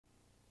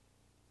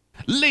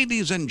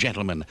Ladies and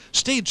gentlemen,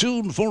 stay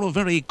tuned for a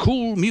very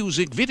cool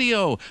music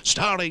video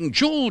starring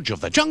George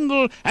of the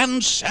Jungle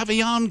and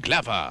Savion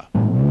Glover.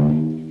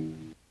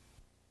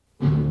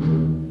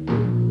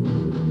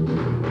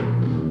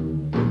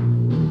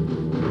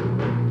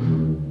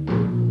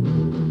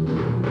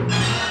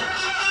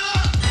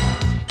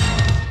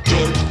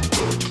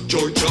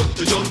 George of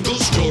the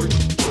Jungles, George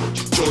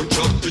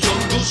of the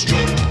Jungles,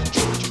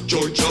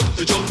 George of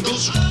the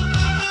Jungles.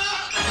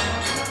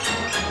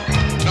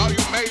 Now you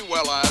may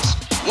well ask,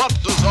 what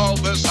does all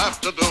this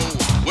have to do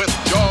with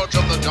George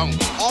of the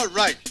Jungle? All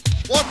right,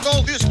 what's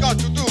all this got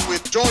to do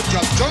with George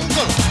of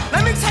Jungle?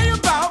 Let me tell you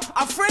about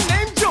a friend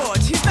named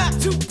George. He's not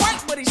too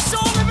white, but he's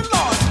sure living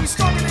large. He's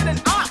stronger than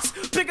an ox,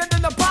 bigger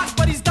than a box,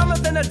 but he's dumber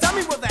than a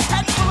dummy with a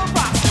head full of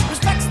rocks.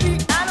 Respects the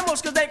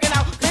animals cause they can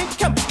outthink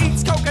him.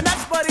 Eats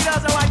coconuts, but he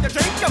doesn't like to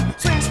drink them.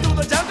 Swings through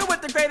the jungle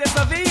with the greatest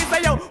of ease.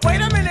 Hey yo,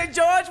 wait a minute,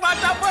 George,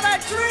 watch out for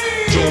that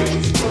tree.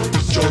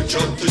 George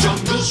of the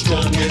Jungle,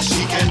 strong as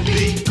he can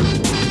be.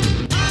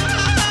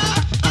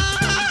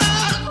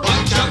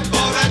 Watch out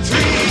for that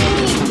tree.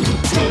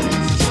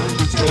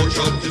 George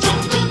of the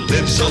Jungle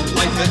lives a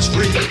life that's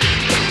free.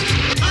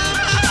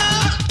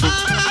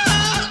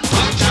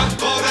 Watch out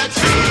for that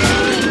tree.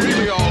 It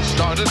really all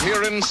started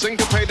here in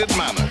syncopated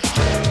manner.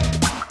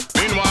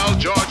 Meanwhile,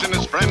 George and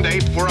his friend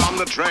Ape were on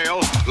the trail,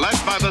 led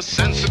by the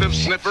sensitive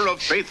sniffer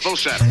of faithful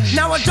Shep.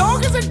 Now a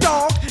dog is a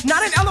dog,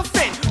 not an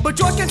elephant, but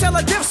George can tell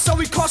a diff, so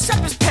he calls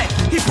Shep his pet.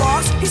 He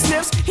barks, he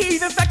sniffs, he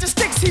even fetches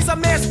sticks. He's a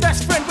man's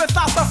best friend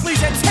without the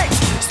fleas and ticks.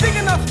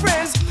 Speaking of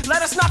friends,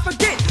 let us not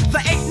forget the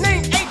ape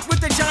named Ape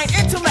with the giant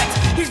intellect.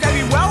 He's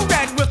very well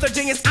read with a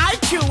genius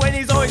IQ, and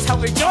he's always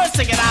helping George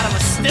to get out of a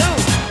stew.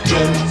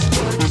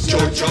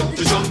 George of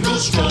the Jungle,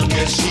 strong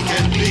as he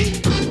can be.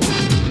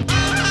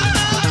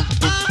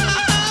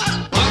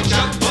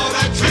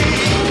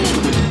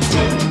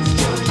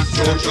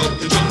 George of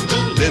the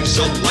Jungle lives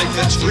a life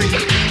that's free.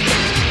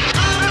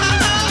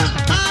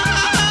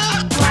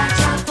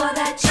 Watch out for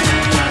that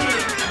tree.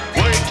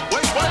 Wait.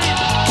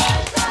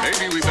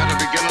 Maybe we better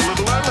begin a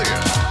little earlier.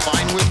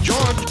 Fine with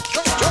George.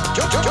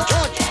 George.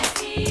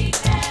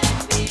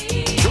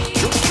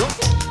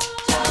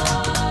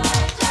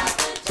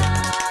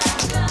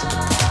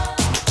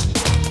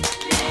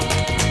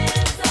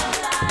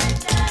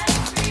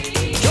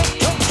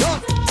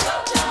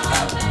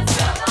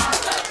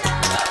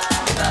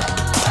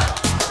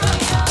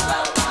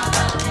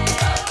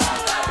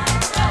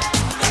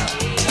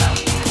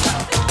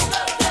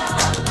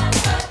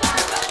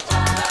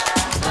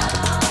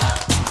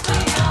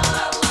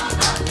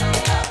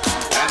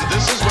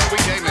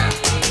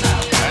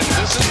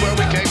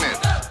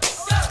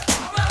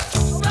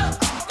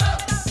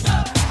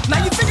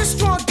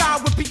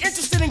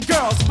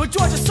 But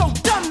George is so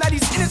dumb that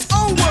he's in his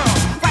own world.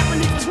 Right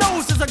beneath his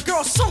nose is a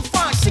girl so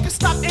fine she can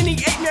stop any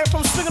ape man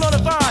from swinging on a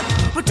vine.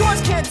 But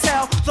George can't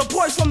tell the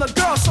boys from the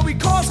girls, so he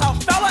calls her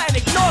fella and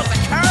ignores the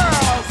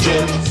curls.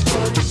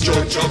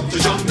 George of the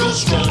Jungle,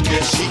 strong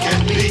as he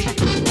can be.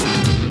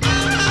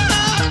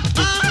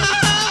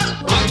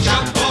 Watch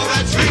out for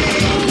that tree.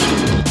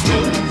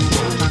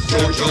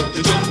 George of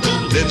the Jungle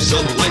lives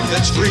a life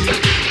that's free.